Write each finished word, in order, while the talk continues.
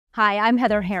Hi, I'm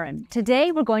Heather Heron.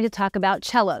 Today we're going to talk about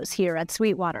cellos here at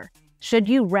Sweetwater. Should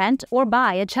you rent or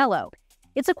buy a cello?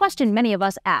 It's a question many of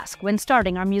us ask when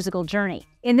starting our musical journey.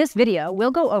 In this video, we'll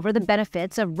go over the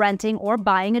benefits of renting or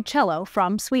buying a cello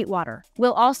from Sweetwater.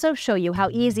 We'll also show you how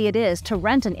easy it is to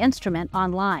rent an instrument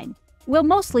online. We'll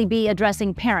mostly be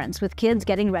addressing parents with kids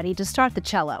getting ready to start the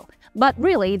cello. But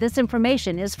really, this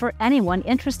information is for anyone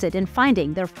interested in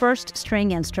finding their first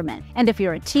string instrument. And if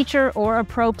you're a teacher or a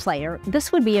pro player,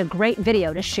 this would be a great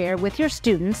video to share with your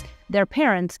students, their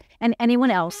parents, and anyone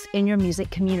else in your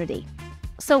music community.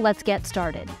 So let's get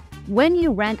started. When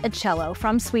you rent a cello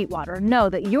from Sweetwater, know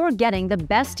that you're getting the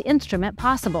best instrument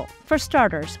possible. For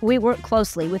starters, we work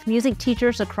closely with music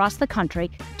teachers across the country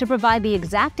to provide the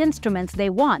exact instruments they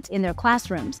want in their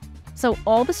classrooms. So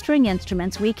all the string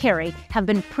instruments we carry have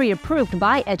been pre-approved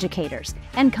by educators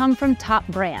and come from top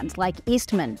brands like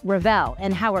Eastman, Revell,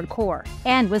 and Howard Core.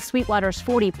 And with Sweetwater's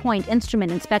 40-point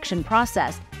instrument inspection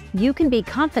process, you can be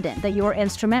confident that your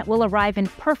instrument will arrive in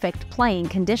perfect playing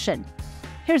condition.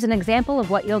 Here's an example of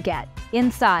what you'll get.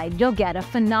 Inside, you'll get a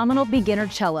phenomenal beginner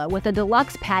cello with a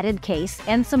deluxe padded case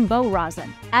and some bow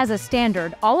rosin. As a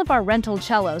standard, all of our rental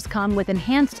cellos come with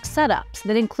enhanced setups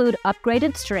that include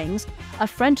upgraded strings, a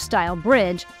French-style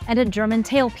bridge, and a German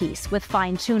tailpiece with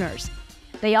fine tuners.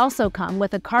 They also come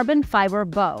with a carbon fiber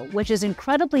bow, which is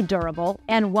incredibly durable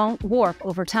and won't warp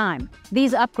over time.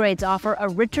 These upgrades offer a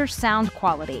richer sound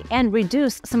quality and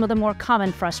reduce some of the more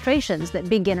common frustrations that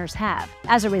beginners have.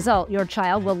 As a result, your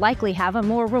child will likely have a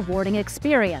more rewarding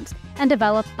experience and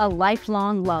develop a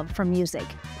lifelong love for music.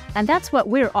 And that's what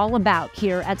we're all about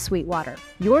here at Sweetwater.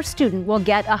 Your student will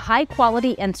get a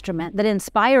high-quality instrument that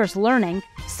inspires learning,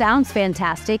 sounds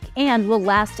fantastic, and will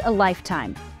last a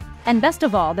lifetime. And best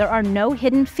of all, there are no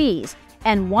hidden fees,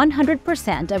 and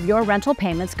 100% of your rental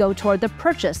payments go toward the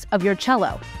purchase of your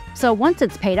cello. So once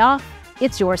it's paid off,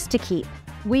 it's yours to keep.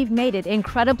 We've made it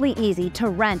incredibly easy to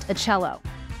rent a cello.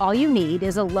 All you need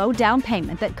is a low down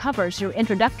payment that covers your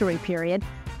introductory period,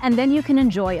 and then you can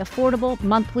enjoy affordable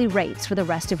monthly rates for the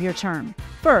rest of your term.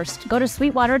 First, go to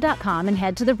sweetwater.com and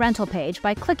head to the rental page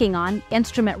by clicking on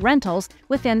Instrument Rentals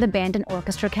within the Band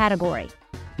Orchestra category.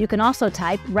 You can also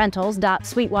type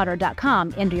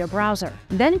rentals.sweetwater.com into your browser.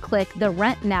 Then click the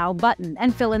Rent Now button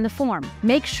and fill in the form.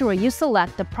 Make sure you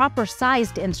select the proper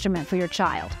sized instrument for your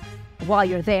child. While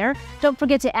you're there, don't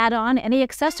forget to add on any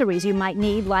accessories you might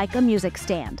need, like a music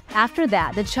stand. After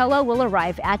that, the cello will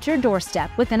arrive at your doorstep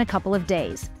within a couple of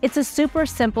days. It's a super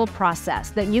simple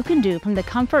process that you can do from the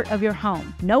comfort of your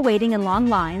home. No waiting in long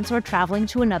lines or traveling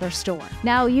to another store.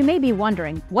 Now, you may be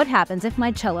wondering, what happens if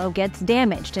my cello gets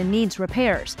damaged and needs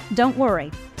repairs? Don't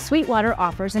worry. Sweetwater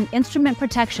offers an instrument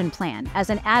protection plan as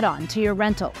an add-on to your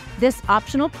rental. This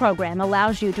optional program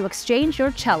allows you to exchange your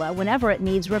cello whenever it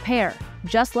needs repair.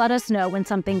 Just let us know when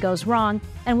something goes wrong,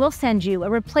 and we'll send you a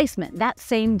replacement that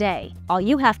same day. All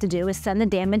you have to do is send the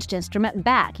damaged instrument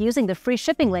back using the free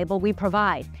shipping label we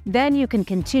provide. Then you can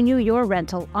continue your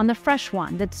rental on the fresh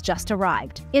one that's just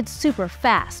arrived. It's super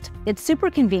fast, it's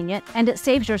super convenient, and it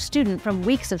saves your student from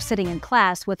weeks of sitting in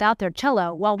class without their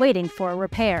cello while waiting for a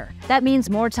repair. That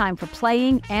means more time for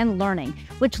playing and learning,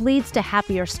 which leads to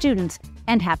happier students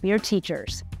and happier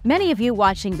teachers. Many of you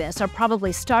watching this are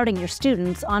probably starting your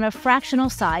students on a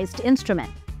fractional-sized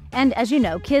instrument. And as you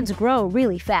know, kids grow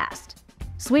really fast.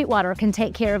 Sweetwater can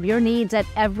take care of your needs at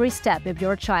every step of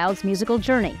your child's musical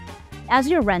journey. As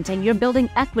you're renting, you're building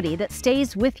equity that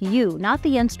stays with you, not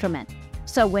the instrument.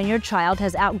 So when your child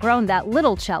has outgrown that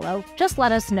little cello, just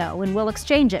let us know and we'll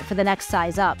exchange it for the next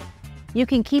size up. You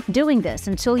can keep doing this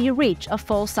until you reach a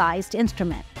full-sized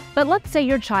instrument. But let's say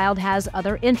your child has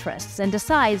other interests and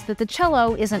decides that the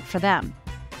cello isn't for them.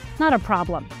 Not a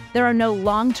problem. There are no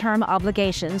long-term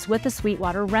obligations with the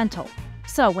Sweetwater rental.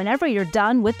 So whenever you're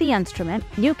done with the instrument,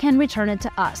 you can return it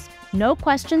to us. No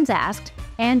questions asked,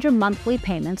 and your monthly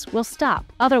payments will stop.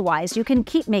 Otherwise, you can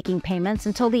keep making payments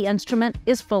until the instrument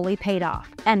is fully paid off.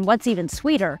 And what's even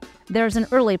sweeter, there's an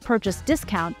early purchase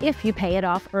discount if you pay it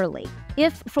off early.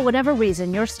 If, for whatever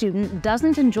reason, your student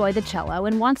doesn't enjoy the cello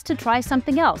and wants to try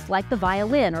something else like the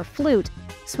violin or flute,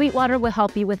 Sweetwater will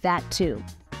help you with that too.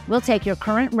 We'll take your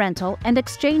current rental and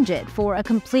exchange it for a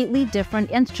completely different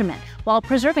instrument while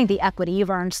preserving the equity you've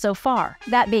earned so far.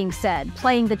 That being said,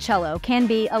 playing the cello can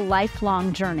be a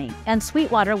lifelong journey, and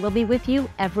Sweetwater will be with you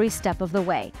every step of the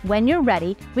way. When you're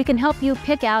ready, we can help you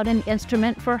pick out an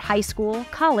instrument for high school,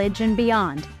 college, and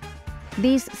beyond.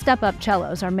 These step-up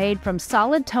cellos are made from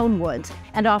solid tone woods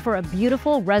and offer a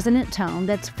beautiful resonant tone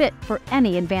that's fit for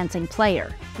any advancing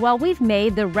player. While we've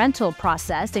made the rental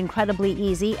process incredibly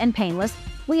easy and painless,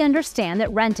 we understand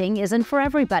that renting isn't for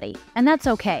everybody, and that's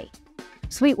okay.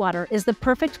 Sweetwater is the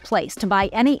perfect place to buy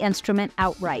any instrument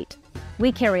outright.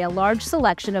 We carry a large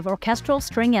selection of orchestral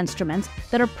string instruments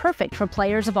that are perfect for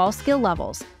players of all skill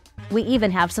levels. We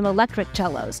even have some electric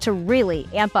cellos to really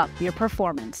amp up your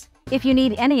performance. If you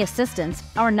need any assistance,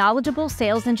 our knowledgeable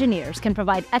sales engineers can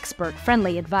provide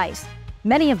expert-friendly advice.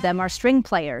 Many of them are string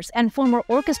players and former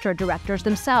orchestra directors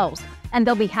themselves, and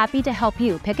they'll be happy to help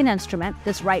you pick an instrument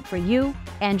that's right for you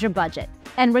and your budget.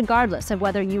 And regardless of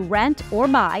whether you rent or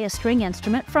buy a string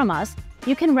instrument from us,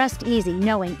 you can rest easy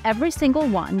knowing every single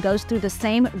one goes through the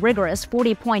same rigorous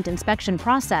 40-point inspection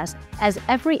process as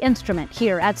every instrument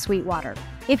here at Sweetwater.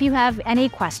 If you have any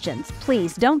questions,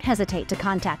 please don't hesitate to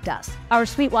contact us. Our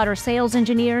Sweetwater sales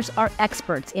engineers are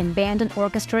experts in band and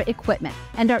orchestra equipment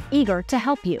and are eager to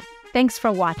help you. Thanks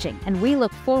for watching, and we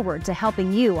look forward to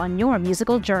helping you on your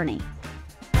musical journey.